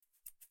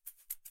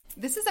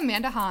This is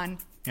Amanda Hahn.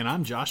 And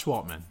I'm Josh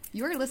Waltman.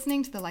 You're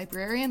listening to the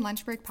Librarian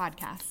Lunch Break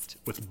Podcast,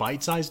 with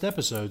bite-sized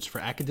episodes for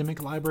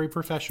academic library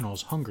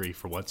professionals hungry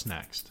for what's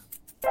next.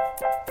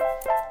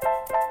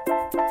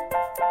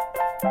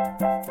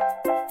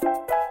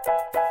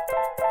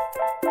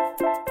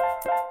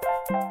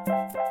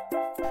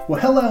 Well,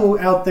 hello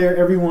out there,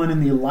 everyone in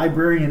the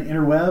librarian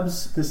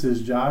interwebs. This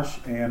is Josh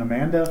and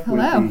Amanda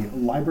Hello. With the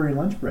Library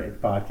Lunch Break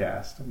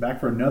Podcast. I'm back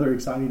for another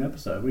exciting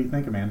episode. What do you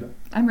think, Amanda?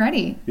 I'm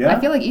ready. Yeah? I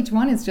feel like each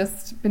one has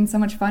just been so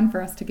much fun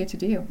for us to get to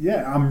do.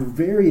 Yeah, I'm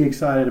very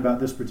excited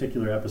about this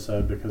particular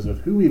episode because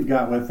of who we've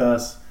got with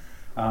us.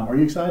 Are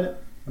you excited,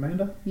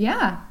 Amanda?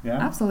 Yeah,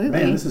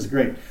 absolutely. Man, this is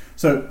great.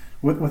 So,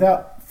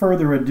 without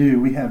further ado,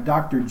 we have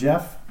Dr.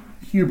 Jeff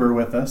Huber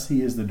with us.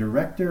 He is the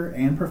director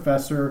and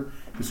professor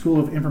at the School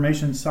of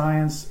Information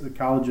Science, the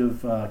College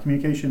of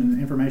Communication and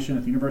Information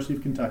at the University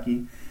of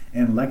Kentucky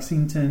in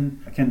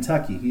Lexington,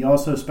 Kentucky. He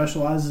also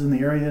specializes in the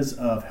areas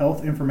of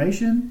health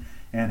information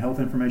and health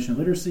information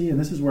literacy, and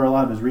this is where a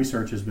lot of his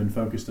research has been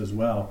focused as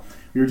well.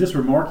 We were just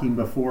remarking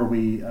before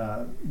we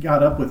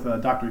got up with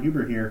Dr.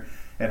 Huber here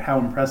at how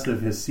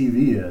impressive his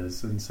CV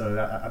is, and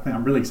so I think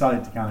I'm really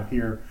excited to kind of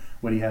hear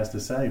what he has to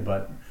say.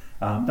 But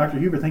Dr.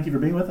 Huber, thank you for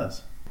being with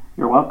us.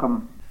 You're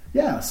welcome.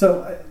 Yeah,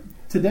 so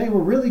today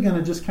we're really going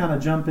to just kind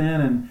of jump in,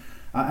 and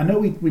I know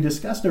we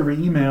discussed over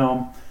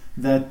email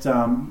that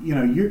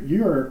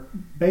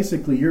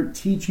you're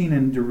teaching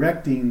and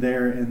directing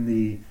there in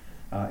the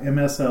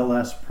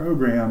MSLS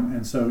program,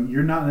 and so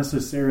you're not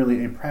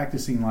necessarily a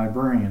practicing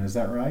librarian. Is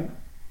that right?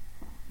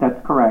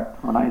 That's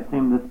correct. When I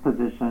assumed this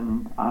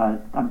position,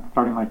 I'm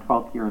starting my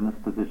 12th year in this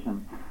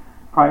position.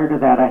 Prior to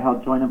that, I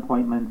held joint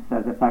appointments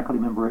as a faculty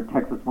member at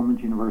Texas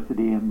Women's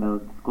University in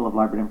the School of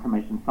Library and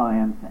Information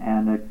Science,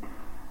 and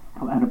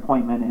an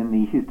appointment in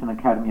the Houston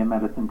Academy of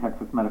Medicine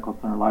Texas Medical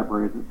Center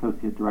Library as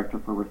Associate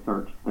Director for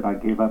Research. But I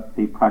gave up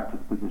the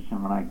practice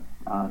position when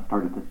I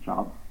started this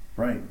job.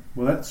 Right.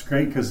 Well, that's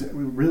great because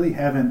we really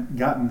haven't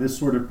gotten this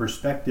sort of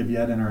perspective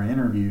yet in our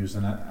interviews,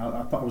 and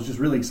I thought I was just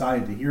really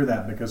excited to hear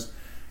that because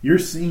you're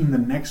seeing the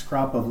next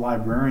crop of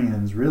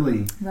librarians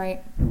really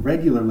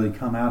regularly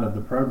come out of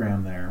the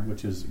program there,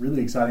 which is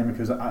really exciting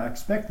because I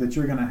expect that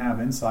you're going to have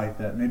insight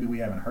that maybe we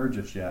haven't heard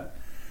just yet.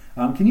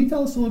 Can you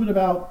tell us a little bit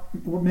about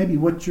maybe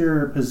what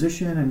your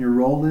position and your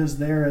role is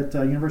there at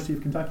University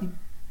of Kentucky?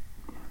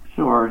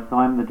 Sure. So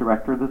I'm the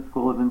director of the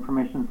School of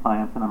Information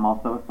Science, and I'm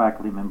also a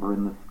faculty member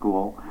in the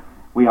school.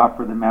 We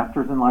offer the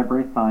Master's in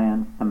Library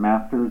Science, the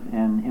Master's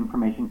in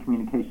Information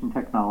Communication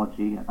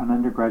Technology, an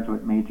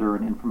undergraduate major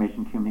in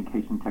Information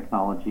Communication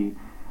Technology,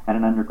 and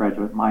an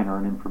undergraduate minor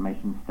in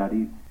Information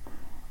Studies.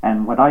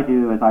 And what I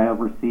do is I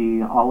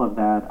oversee all of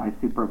that. I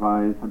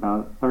supervise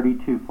about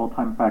 32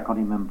 full-time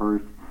faculty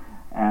members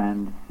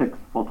and 6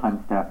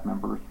 full-time staff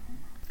members.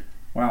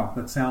 Wow,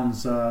 that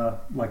sounds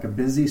like a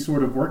busy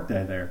sort of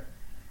workday there.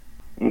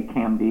 It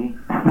can be.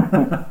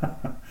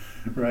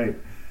 Right.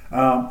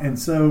 And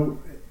so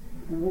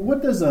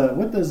what does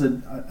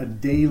a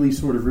daily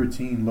sort of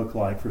routine look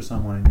like for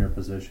someone in your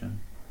position?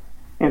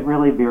 It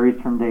really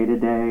varies from day to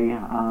day.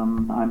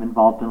 I'm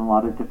involved in a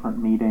lot of different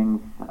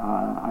meetings.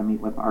 I meet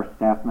with our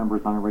staff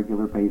members on a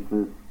regular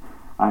basis.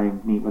 I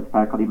meet with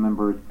faculty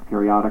members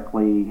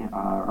periodically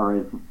or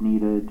as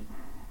needed.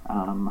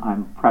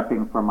 I'm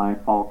prepping for my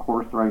fall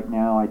course right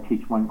now. I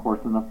teach one course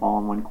in the fall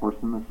and one course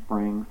in the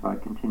spring, so I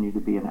continue to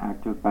be an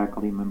active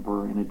faculty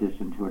member in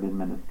addition to an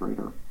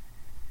administrator.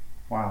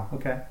 Wow,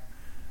 okay.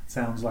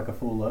 Sounds like a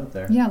full load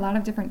there. Yeah, a lot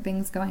of different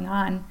things going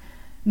on.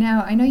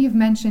 Now, I know you've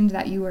mentioned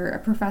that you were a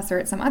professor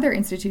at some other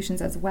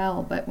institutions as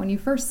well, but when you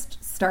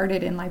first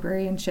started in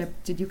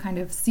librarianship, did you kind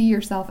of see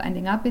yourself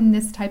ending up in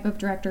this type of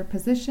director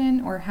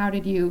position, or how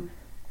did you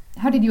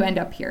end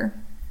up here?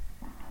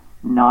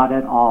 Not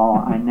at all.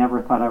 I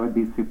never thought I would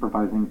be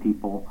supervising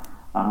people.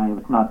 It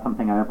was not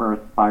something I ever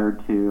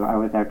aspired to. I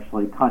was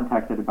actually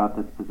contacted about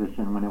this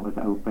position when it was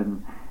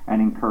open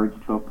and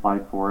encouraged to apply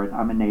for it.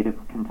 I'm a native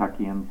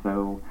Kentuckian,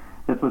 so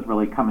this was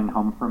really coming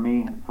home for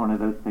me. It's one of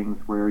those things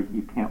where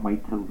you can't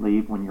wait to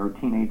leave when you're a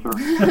teenager.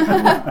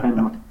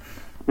 and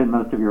spend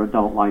most of your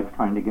adult life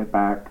trying to get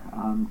back.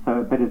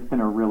 But it's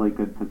been a really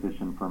good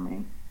position for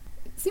me.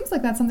 It seems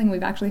like that's something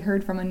we've actually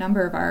heard from a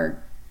number of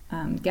our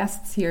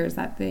guests here, is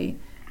that they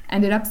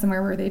ended up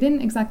somewhere where they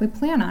didn't exactly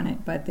plan on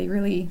it, but they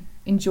really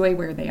enjoy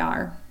where they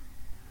are.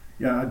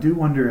 Yeah, I do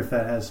wonder if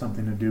that has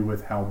something to do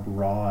with how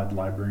broad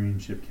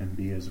librarianship can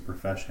be as a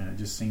profession. It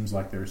just seems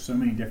like there are so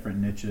many different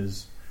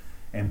niches,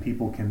 and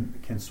people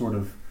can sort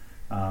of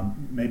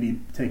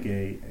maybe take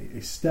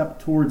a step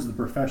towards the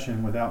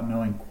profession without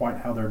knowing quite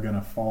how they're going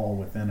to fall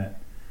within it.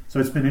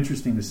 So it's been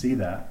interesting to see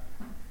that.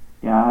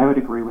 Yeah, I would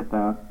agree with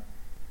that.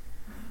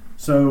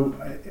 So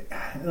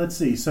let's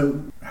see. So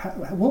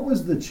what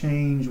was the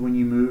change when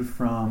you moved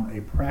from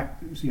a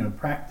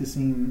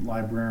practicing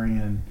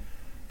librarian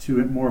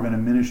to more of an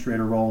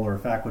administrator role or a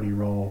faculty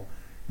role?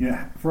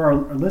 For our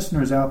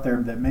listeners out there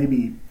that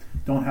maybe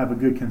don't have a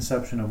good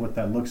conception of what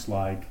that looks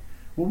like,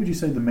 what would you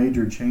say the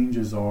major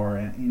changes are?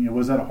 And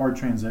was that a hard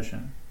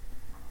transition?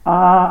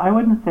 I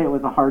wouldn't say it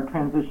was a hard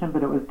transition,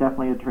 but it was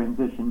definitely a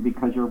transition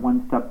because you're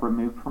one step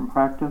removed from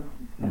practice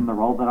in the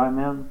role that I'm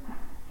in.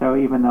 So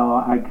even though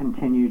I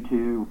continue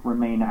to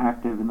remain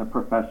active in the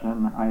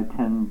profession, I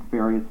attend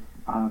various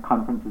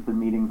conferences and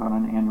meetings on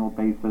an annual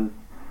basis,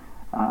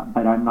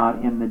 but I'm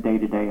not in the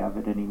day-to-day of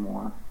it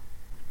anymore.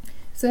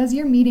 So as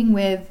you're meeting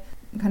with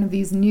kind of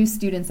these new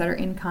students that are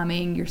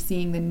incoming, you're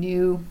seeing the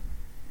new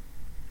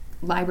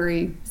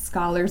library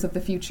scholars of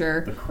the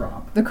future.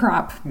 The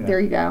crop. Yeah. There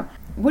you go.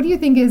 What do you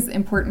think is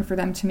important for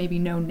them to maybe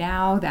know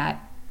now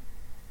that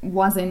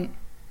wasn't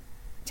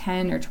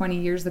 10 or 20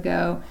 years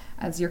ago,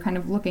 as you're kind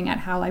of looking at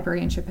how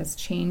librarianship has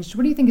changed?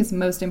 What do you think is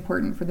most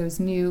important for those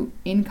new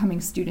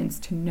incoming students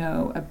to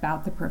know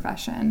about the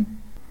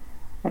profession?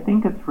 I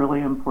think it's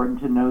really important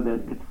to know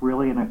that it's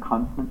really in a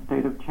constant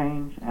state of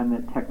change and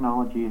that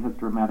technology has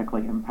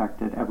dramatically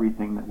impacted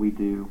everything that we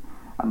do.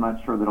 I'm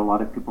not sure that a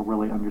lot of people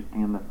really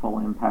understand the full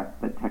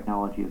impact that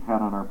technology has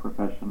had on our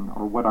profession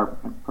or what our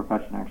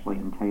profession actually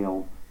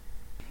entails.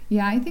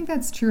 Yeah, I think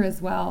that's true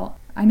as well.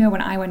 I know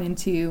when I went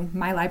into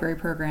my library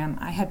program,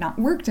 I had not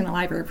worked in a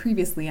library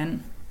previously,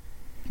 and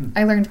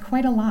I learned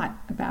quite a lot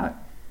about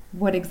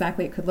what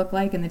exactly it could look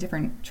like and the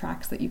different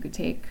tracks that you could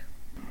take.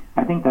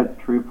 I think that's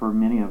true for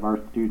many of our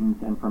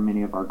students and for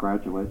many of our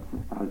graduates,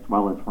 as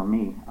well as for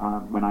me.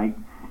 When I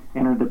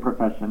entered the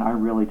profession, I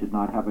really did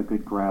not have a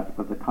good grasp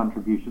of the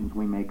contributions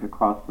we make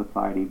across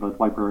society, both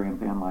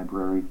librarians and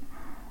libraries.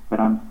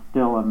 But I'm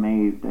still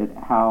amazed at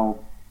how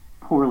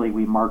poorly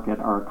we market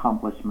our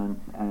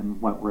accomplishments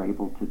and what we're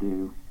able to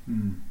do.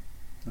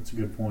 That's a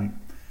good point.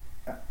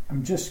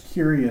 I'm just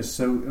curious.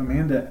 So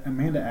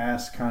Amanda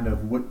asked kind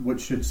of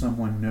what should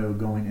someone know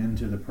going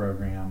into the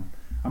program.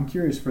 I'm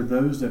curious for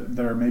those that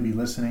are maybe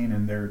listening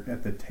and they're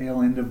at the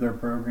tail end of their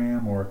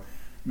program, or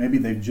maybe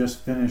they've just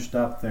finished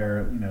up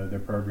their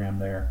program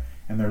there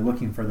and they're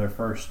looking for their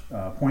first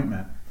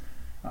appointment.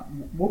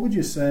 What would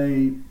you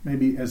say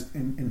maybe as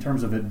in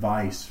terms of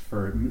advice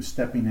for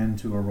stepping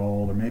into a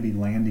role or maybe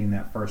landing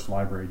that first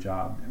library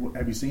job?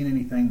 Have you seen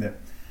anything that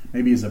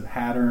maybe is a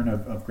pattern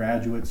of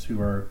graduates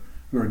who are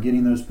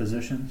getting those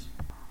positions?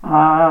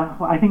 Well,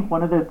 I think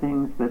one of the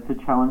things that's a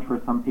challenge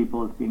for some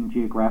people is being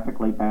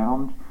geographically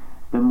bound.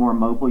 The more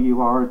mobile you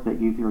are, the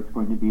easier it's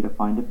going to be to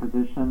find a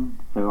position.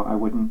 So I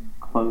wouldn't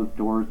close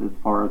doors as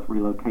far as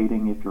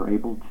relocating if you're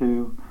able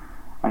to.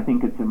 I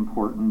think it's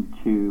important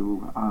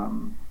to,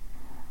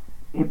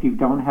 if you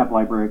don't have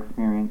library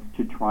experience,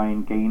 to try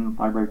and gain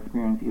library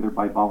experience either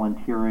by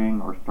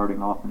volunteering or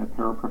starting off in a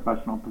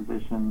paraprofessional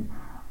position.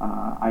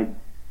 I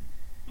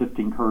just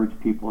encourage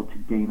people to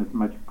gain as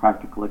much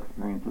practical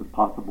experience as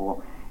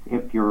possible.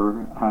 If your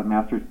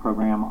master's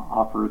program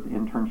offers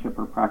internship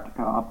or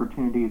practical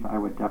opportunities, I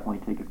would definitely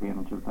take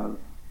advantage of those.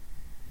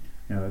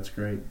 Yeah, that's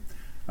great.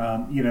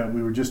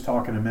 We were just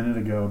talking a minute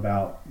ago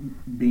about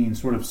being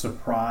sort of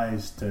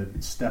surprised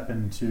to step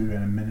into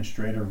an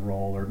administrative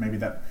role, or maybe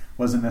that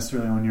wasn't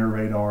necessarily on your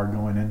radar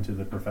going into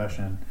the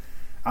profession.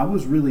 I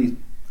was really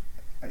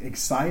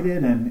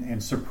excited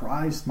and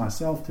surprised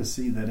myself to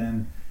see that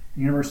in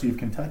University of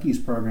Kentucky's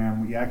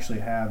program, we actually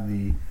have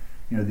the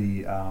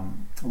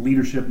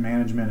leadership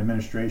management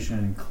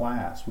administration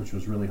class, which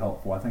was really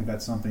helpful. I think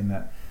that's something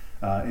that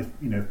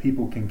if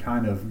people can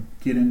kind of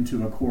get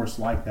into a course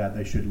like that,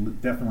 they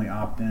should definitely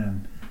opt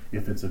in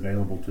if it's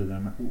available to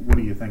them. What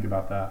do you think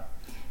about that?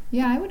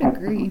 Yeah, I would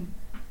agree.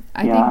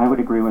 I would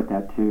agree with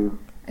that too.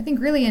 I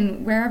think really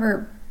in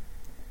wherever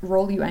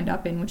role you end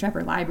up in,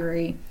 whichever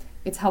library,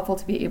 it's helpful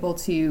to be able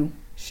to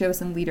show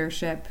some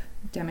leadership,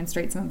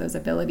 demonstrate some of those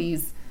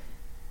abilities,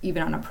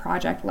 even on a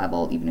project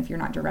level, even if you're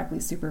not directly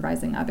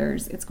supervising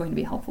others. It's going to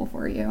be helpful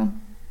for you.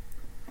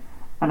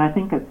 And I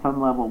think at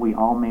some level we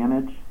all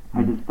manage.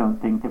 I just don't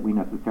think that we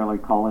necessarily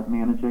call it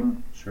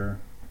managing. Sure.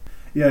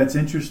 Yeah, it's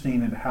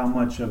interesting at how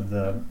much of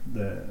the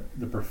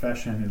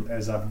profession,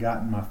 as I've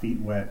gotten my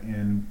feet wet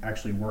in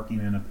actually working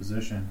in a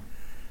position,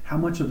 how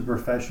much of the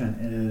profession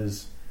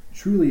is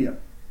truly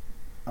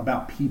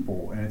about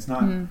people, and it's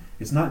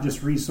not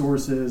just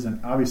resources, and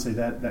obviously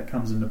that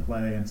comes into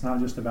play, and it's not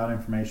just about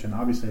information,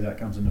 obviously that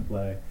comes into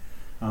play,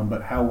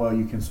 but how well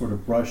you can sort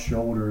of brush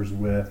shoulders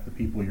with the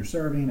people you're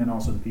serving and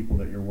also the people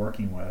that you're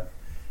working with.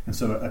 And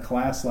so a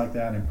class like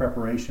that and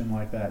preparation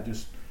like that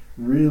just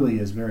really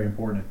is very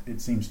important,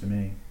 it seems to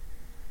me.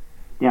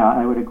 Yeah,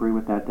 I would agree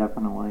with that,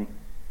 definitely.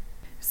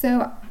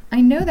 So I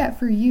know that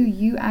for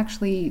you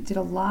actually did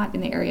a lot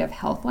in the area of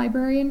health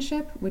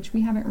librarianship, which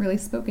we haven't really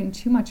spoken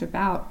too much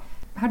about.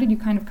 How did you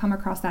kind of come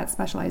across that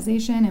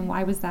specialization, and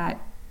why was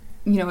that,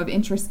 of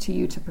interest to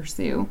you to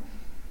pursue?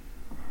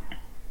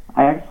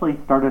 I actually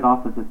started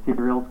off as a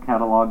serials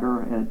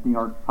cataloger at New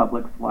York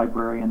Public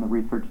Library in the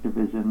research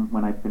division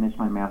when I finished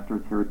my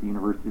master's here at the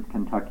University of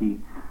Kentucky.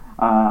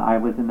 I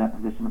was in that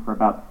position for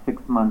about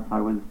 6 months.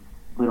 I was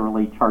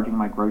literally charging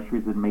my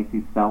groceries in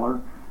Macy's cellar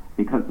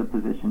because the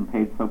position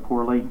paid so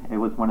poorly. It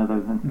was one of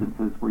those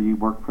instances where you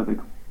work for the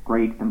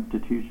great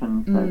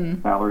institutions, the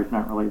salary's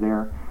not really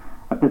there.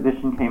 A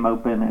position came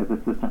open as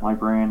assistant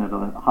librarian at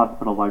a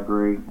hospital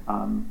library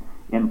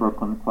in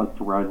Brooklyn, close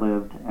to where I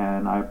lived,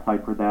 and I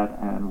applied for that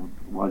and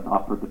was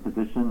offered the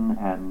position,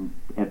 and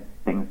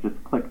things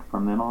just clicked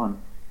from then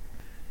on.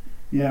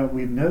 Yeah,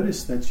 we've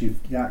noticed that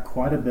you've got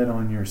quite a bit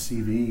on your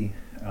CV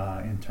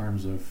in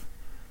terms of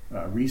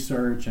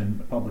research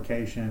and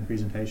publication,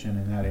 presentation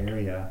in that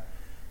area.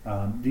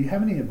 Do you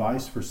have any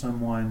advice for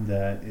someone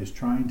that is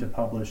trying to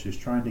publish, is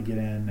trying to get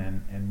in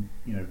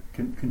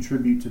and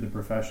contribute to the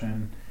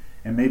profession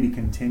and maybe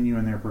continue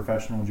in their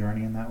professional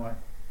journey in that way?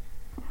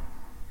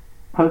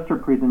 Poster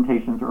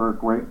presentations are a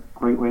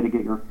great way to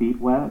get your feet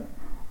wet.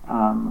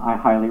 I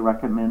highly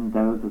recommend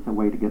those as a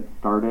way to get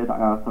started.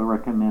 I also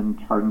recommend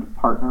trying to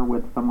partner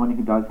with someone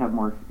who does have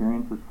more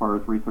experience as far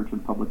as research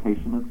and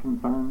publication is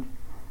concerned.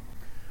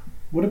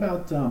 What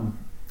about,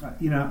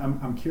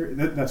 I'm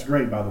curious, that's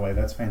great, by the way,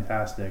 that's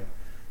fantastic.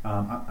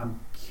 I'm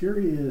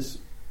curious,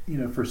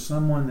 for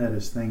someone that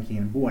is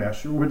thinking, boy, I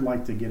sure would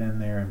like to get in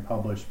there and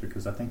publish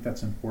because I think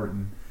that's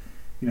important.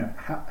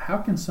 How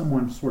can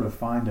someone sort of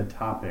find a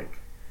topic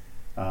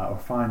or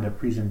find a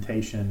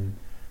presentation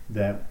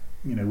that,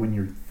 when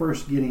you're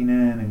first getting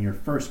in and you're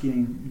first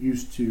getting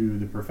used to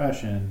the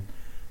profession,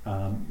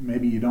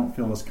 maybe you don't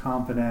feel as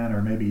confident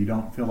or maybe you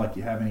don't feel like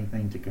you have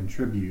anything to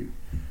contribute.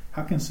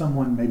 How can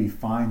someone maybe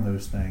find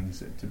those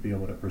things to be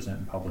able to present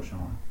and publish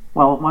on?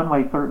 Well, one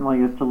way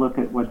certainly is to look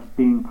at what's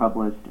being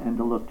published and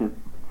to look to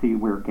see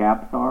where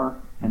gaps are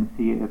and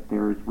see if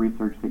there's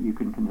research that you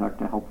can conduct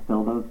to help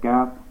fill those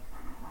gaps.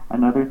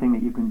 Another thing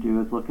that you can do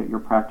is look at your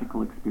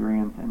practical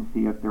experience and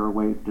see if there are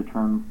ways to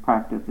turn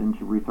practice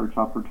into research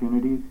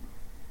opportunities.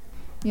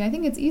 Yeah, I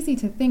think it's easy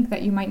to think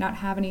that you might not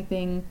have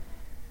anything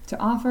to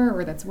offer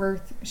or that's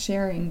worth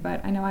sharing,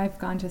 but I know I've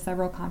gone to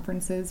several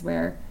conferences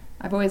where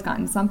I've always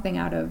gotten something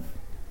out of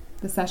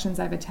the sessions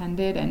I've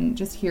attended, and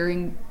just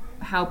hearing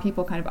how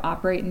people kind of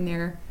operate in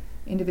their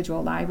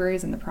individual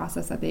libraries and the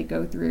process that they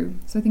go through.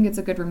 So I think it's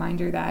a good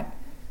reminder that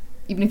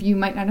even if you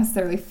might not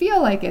necessarily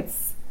feel like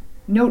it's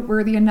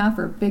noteworthy enough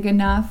or big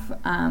enough,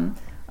 a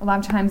lot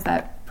of times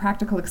that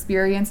practical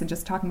experience and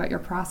just talking about your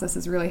process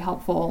is really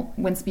helpful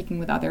when speaking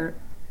with other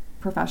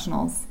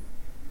professionals.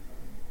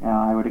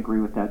 Yeah, I would agree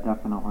with that,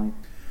 definitely.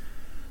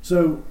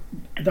 So,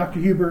 Dr.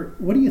 Huber,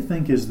 what do you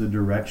think is the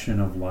direction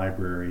of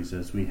libraries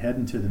as we head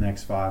into the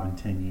next 5 and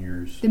 10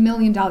 years? The $1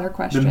 million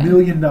question. The $1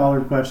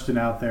 million question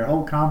out there.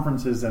 Whole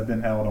conferences have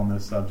been held on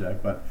this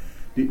subject, but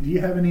do you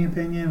have any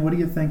opinion? What do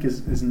you think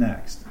is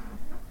next?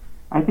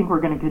 I think we're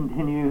going to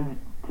continue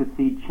to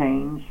see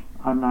change.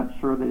 I'm not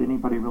sure that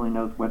anybody really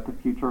knows what the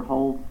future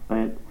holds,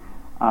 but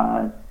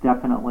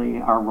definitely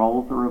our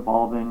roles are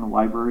evolving,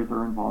 libraries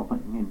are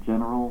evolving in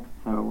general,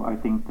 so I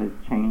think that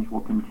change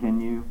will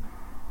continue.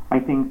 I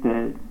think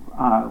that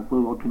we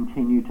will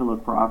continue to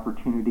look for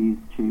opportunities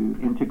to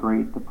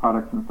integrate the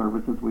products and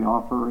services we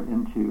offer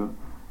into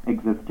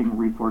existing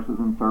resources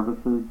and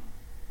services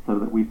so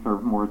that we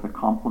serve more as a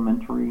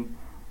complementary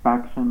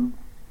faction.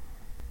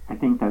 I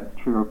think that's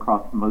true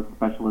across most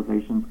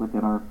specializations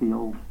within our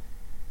field.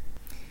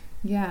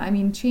 Yeah, I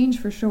mean, change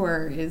for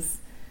sure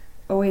is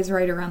always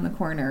right around the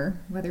corner,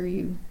 whether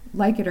you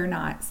like it or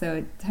not. So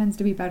it tends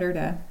to be better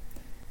to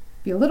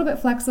be a little bit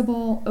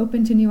flexible,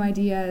 open to new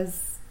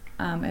ideas,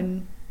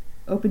 and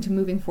open to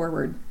moving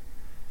forward.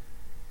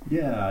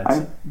 Yeah,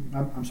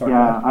 I'm sorry.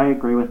 Yeah, I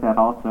agree with that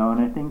also. And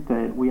I think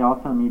that we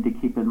also need to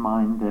keep in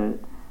mind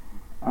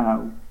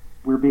that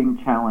we're being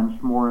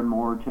challenged more and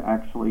more to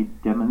actually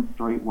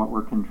demonstrate what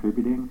we're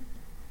contributing.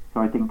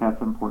 So I think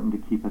that's important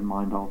to keep in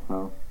mind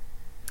also.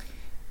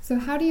 So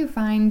how do you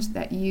find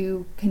that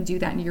you can do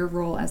that in your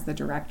role as the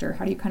director?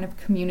 How do you kind of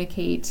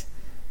communicate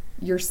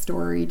your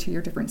story to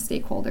your different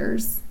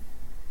stakeholders?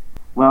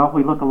 Well,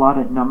 we look a lot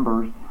at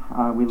numbers.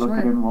 We look Sure.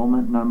 at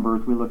enrollment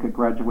numbers. We look at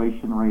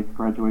graduation rates,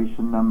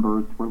 graduation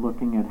numbers. We're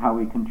looking at how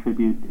we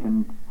contribute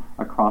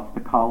across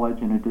the college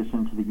in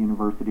addition to the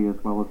university as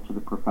well as to the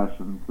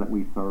professions that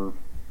we serve.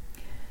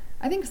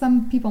 I think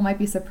some people might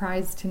be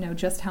surprised to know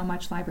just how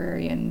much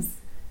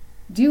librarians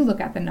do look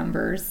at the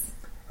numbers.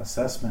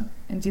 Assessment.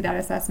 And do that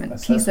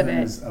assessment piece of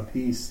it. Is a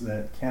piece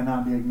that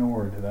cannot be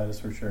ignored. That is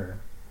for sure.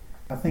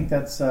 I think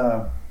that's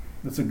a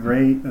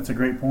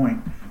great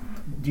point.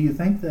 Do you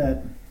think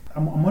that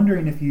I'm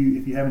wondering if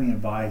you have any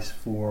advice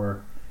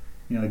for,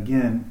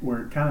 again,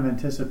 we're kind of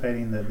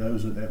anticipating that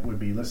those that would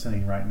be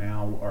listening right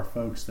now are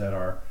folks that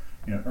are,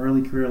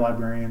 early career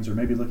librarians or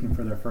maybe looking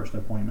for their first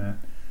appointment.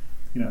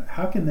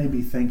 How can they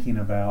be thinking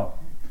about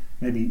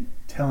maybe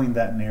telling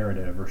that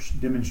narrative or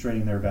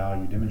demonstrating their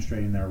value,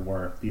 demonstrating their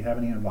worth? Do you have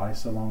any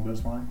advice along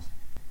those lines?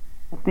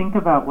 Think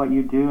about what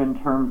you do in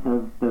terms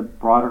of the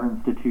broader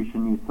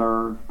institution you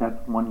serve.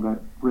 That's one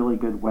really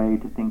good way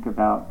to think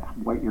about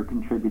what you're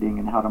contributing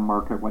and how to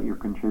market what you're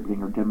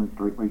contributing or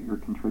demonstrate what you're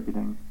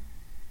contributing.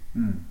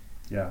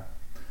 Yeah,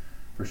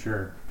 for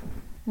sure.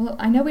 Well,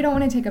 I know we don't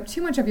want to take up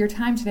too much of your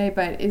time today,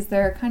 but is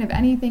there kind of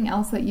anything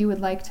else that you would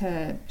like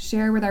to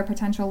share with our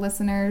potential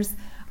listeners?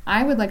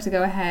 I would like to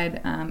go ahead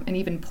and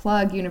even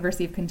plug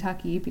University of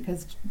Kentucky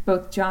because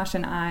both Josh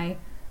and I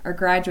are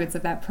graduates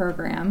of that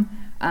program.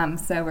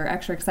 So we're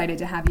extra excited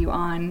to have you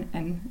on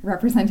and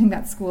representing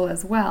that school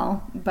as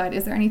well. But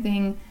is there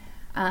anything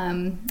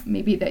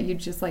maybe that you'd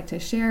just like to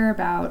share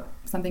about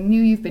something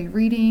new you've been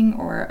reading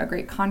or a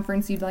great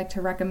conference you'd like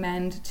to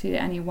recommend to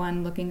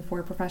anyone looking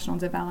for professional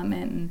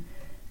development and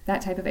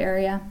that type of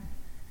area?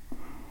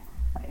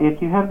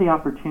 If you have the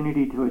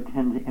opportunity to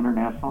attend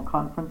international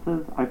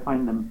conferences, I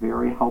find them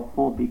very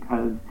helpful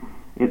because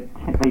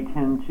they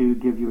tend to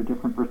give you a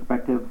different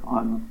perspective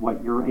on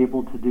what you're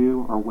able to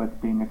do or what's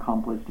being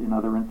accomplished in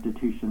other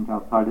institutions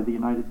outside of the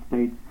United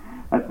States.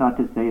 That's not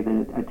to say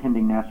that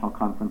attending national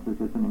conferences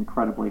isn't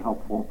incredibly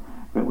helpful,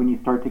 but when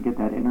you start to get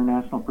that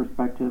international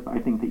perspective, I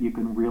think that you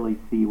can really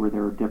see where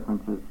there are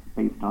differences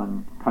based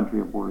on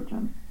country of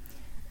origin.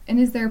 And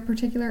is there a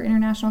particular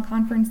international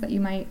conference that you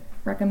might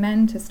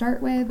recommend to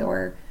start with,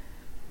 or?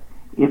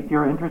 If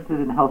you're interested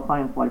in health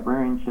science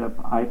librarianship,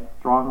 I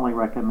strongly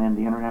recommend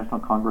the International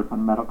Congress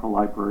on Medical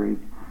Libraries,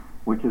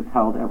 which is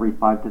held every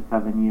 5 to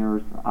 7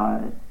 years.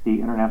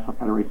 The International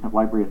Federation of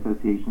Library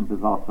Associations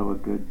is also a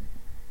good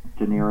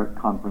generic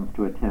conference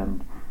to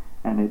attend,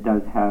 and it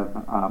does have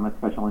a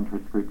special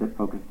interest group that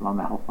focuses on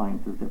the health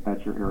sciences if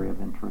that's your area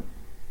of interest.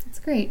 That's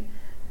great.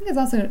 I think it's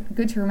also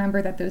good to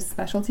remember that those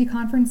specialty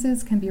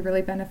conferences can be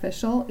really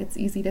beneficial. It's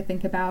easy to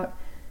think about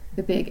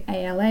the big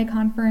ALA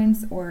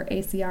conference or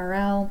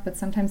ACRL, but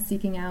sometimes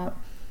seeking out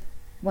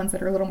ones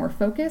that are a little more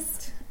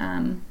focused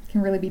can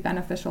really be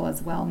beneficial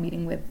as well,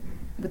 meeting with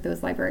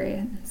those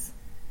librarians.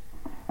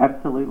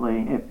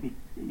 Absolutely. If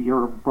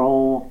your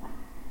role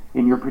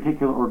in your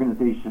particular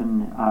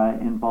organization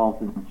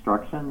involves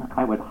instruction,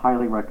 I would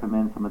highly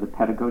recommend some of the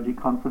pedagogy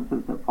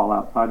conferences that fall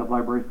outside of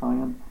library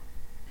science.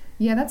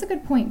 Yeah, that's a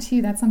good point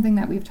too. That's something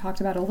that we've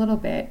talked about a little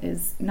bit,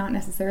 is not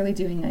necessarily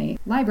doing a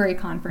library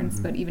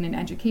conference, but even an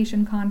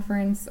education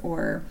conference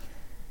or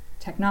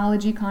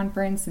technology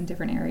conference in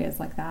different areas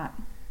like that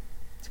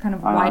to kind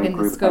of widen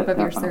the scope of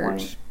your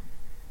search.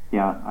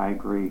 Yeah, I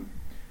agree.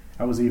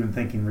 I was even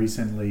thinking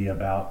recently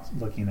about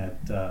looking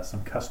at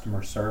some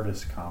customer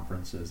service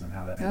conferences and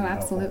how that may be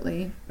absolutely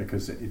helpful,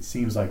 because it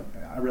seems like,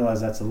 I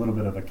realize that's a little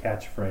bit of a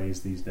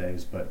catchphrase these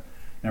days, but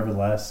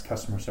nevertheless,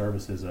 customer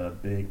service is a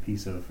big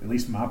piece of, at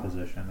least my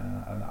position.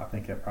 I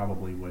think it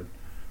probably would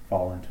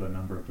fall into a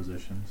number of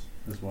positions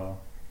as well.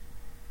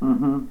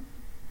 Mm-hmm.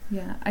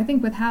 Yeah, I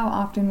think with how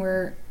often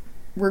we're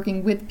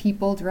working with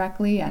people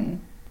directly and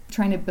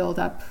trying to build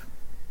up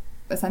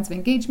a sense of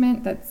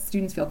engagement, that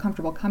students feel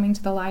comfortable coming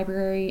to the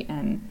library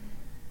and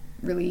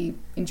really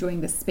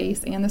enjoying the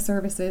space and the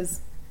services,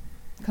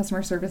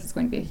 customer service is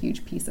going to be a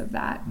huge piece of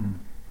that.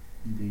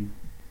 Indeed.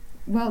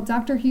 Well,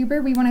 Dr.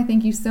 Huber, we want to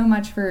thank you so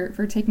much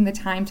for taking the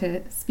time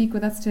to speak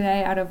with us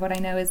today out of what I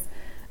know is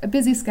a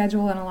busy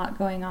schedule and a lot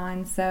going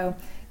on. So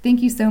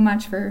thank you so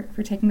much for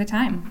taking the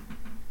time.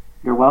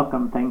 You're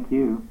welcome. Thank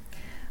you.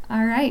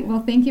 All right.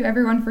 Well, thank you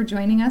everyone for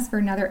joining us for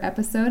another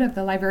episode of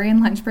the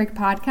Librarian Lunch Break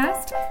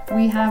podcast.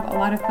 We have a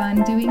lot of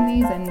fun doing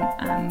these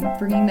and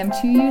bringing them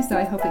to you, so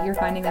I hope that you're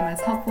finding them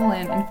as helpful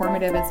and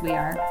informative as we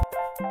are.